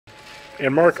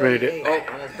And Mark made it.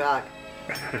 Oh, on his back.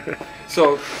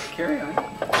 So, carry on.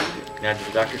 Now, did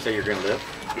the doctor say you're going to live?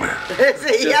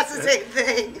 He has the same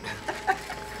thing.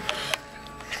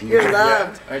 You're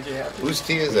loved. Aren't you happy? Whose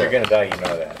tea is You're that? gonna die, you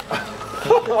know that.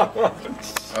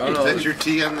 Is that your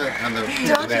tea on the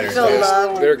Don't you feel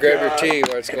loved? Better grab your tea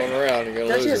while it's going around. You're gonna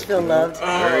Don't you lose just it. feel loved?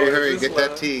 Hurry, get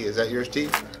that tea. Is that yours tea?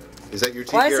 Is that your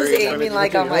tea, Why is Gary? this aiming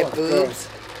like on my boobs?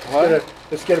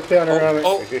 Let's get a panoramic.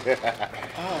 Oh,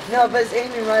 No, but it's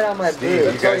aiming right on my Steve, you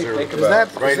boobs. guys are Is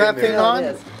that right in thing there. on?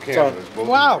 It is. Cameras, both of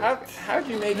Wow. how'd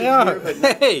you make it Yeah. here, but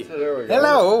not, Hey. so there we go.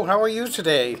 Hello. How are you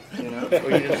today? You know? Oh,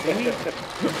 you didn't see me?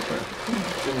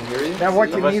 Didn't hear you? Now what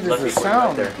See? you need is a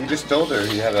sound. you. You just told her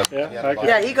you had a. Yeah, you had a I buy.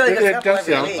 Yeah, he goes It to does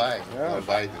every sound. week. Buy. You had a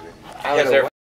buy today. Because they're